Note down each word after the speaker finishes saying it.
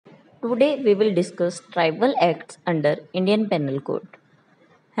Today we will discuss tribal acts under Indian Penal Code.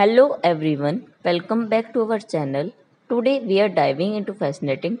 Hello everyone, welcome back to our channel. Today we are diving into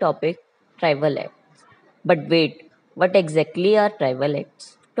fascinating topic tribal acts. But wait, what exactly are tribal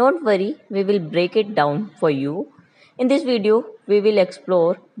acts? Don't worry, we will break it down for you. In this video, we will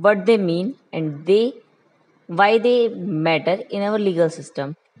explore what they mean and why they matter in our legal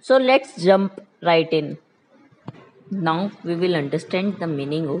system. So let's jump right in. Now we will understand the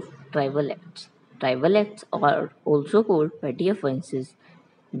meaning of tribal acts. Tribal acts are also called petty offences.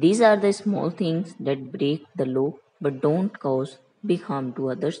 These are the small things that break the law but don't cause big harm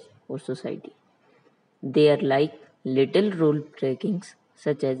to others or society. They are like little rule breakings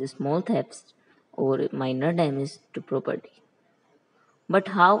such as small thefts or minor damage to property. But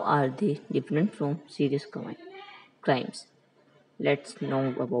how are they different from serious crimes? Let's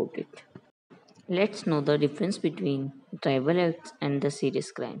know about it. Let's know the difference between tribal acts and the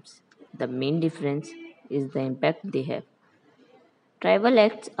serious crimes. The main difference is the impact they have. Tribal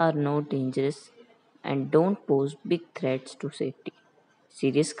acts are not dangerous and don't pose big threats to safety.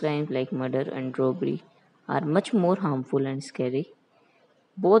 Serious crimes like murder and robbery are much more harmful and scary.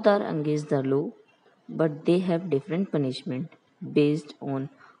 Both are against the law, but they have different punishment based on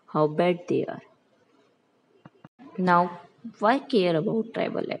how bad they are. Now, why care about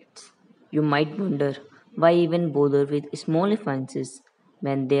tribal acts? You might wonder why even bother with small offenses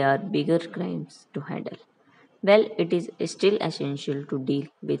when there are bigger crimes to handle. Well, it is still essential to deal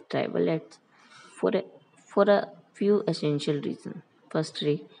with tribal acts for a, for a few essential reasons.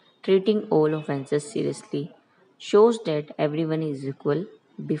 Firstly, treating all offenses seriously shows that everyone is equal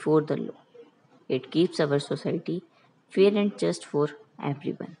before the law. It keeps our society fair and just for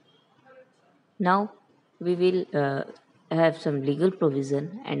everyone. Now we will have some legal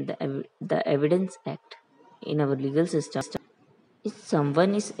provision and the Evidence Act in our legal system. If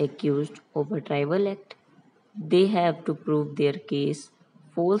someone is accused of a tribal act, they have to prove their case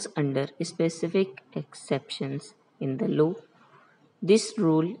falls under specific exceptions in the law. This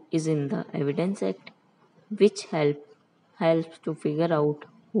rule is in the Evidence Act, which helps to figure out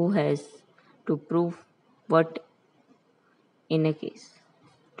who has to prove what in a case.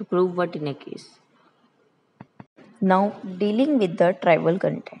 To prove what in a case. Now, dealing with the tribal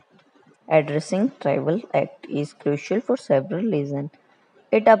content. Addressing Tribal Act is crucial for several reasons.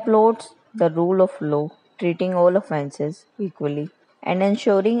 It upholds the rule of law, treating all offences equally and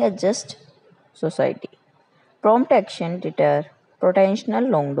ensuring a just society. Prompt action deter potential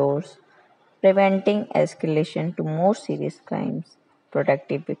wrongdoers, preventing escalation to more serious crimes,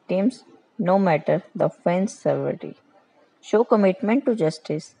 protecting victims no matter the offense severity, show commitment to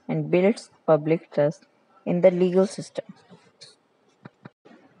justice and builds public trust in the legal system.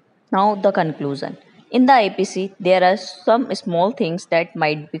 Now, the conclusion. In the IPC, there are some small things that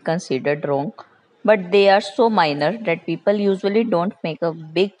might be considered wrong, but they are so minor that people usually don't make a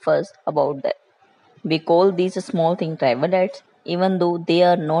big fuss about them. We call these small things tribal acts, even though they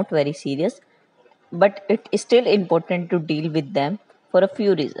are not very serious, but it is still important to deal with them for a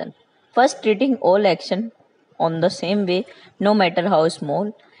few reasons. First, treating all action on the same way, no matter how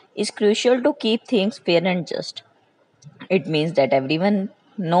small, is crucial to keep things fair and just. It means that everyone,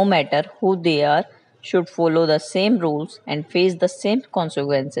 no matter who they are, should follow the same rules and face the same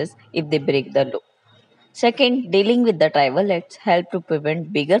consequences if they break the law. Second, dealing with the tribal acts help to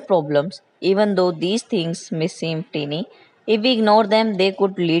prevent bigger problems, even though these things may seem tiny. If we ignore them, they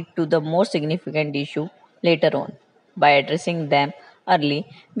could lead to the more significant issue later on. By addressing them early,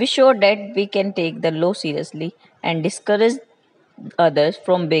 we show that we can take the law seriously and discourage others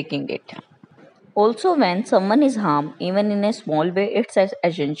from breaking it. Also, when someone is harmed, even in a small way, it's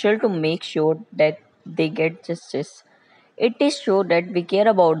essential to make sure that they get justice. It is show that we care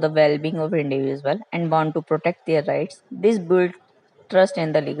about the well-being of individual and want to protect their rights. This builds trust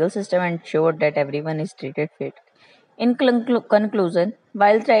in the legal system and ensure that everyone is treated fairly. In conclusion,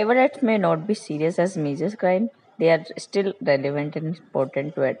 while tribal acts may not be serious as major crime, they are still relevant and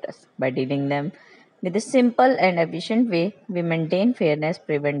important to address. By dealing them with a simple and efficient way, we maintain fairness,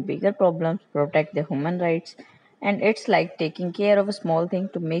 prevent bigger problems, protect the human rights, and it's like taking care of a small thing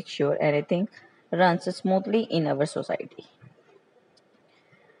to make sure everything runs smoothly in our society.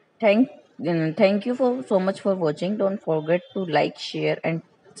 Thank, thank you for so much for watching. Don't forget to like, share, and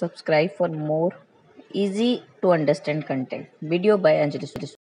subscribe for more easy to understand content. Video by Anjali.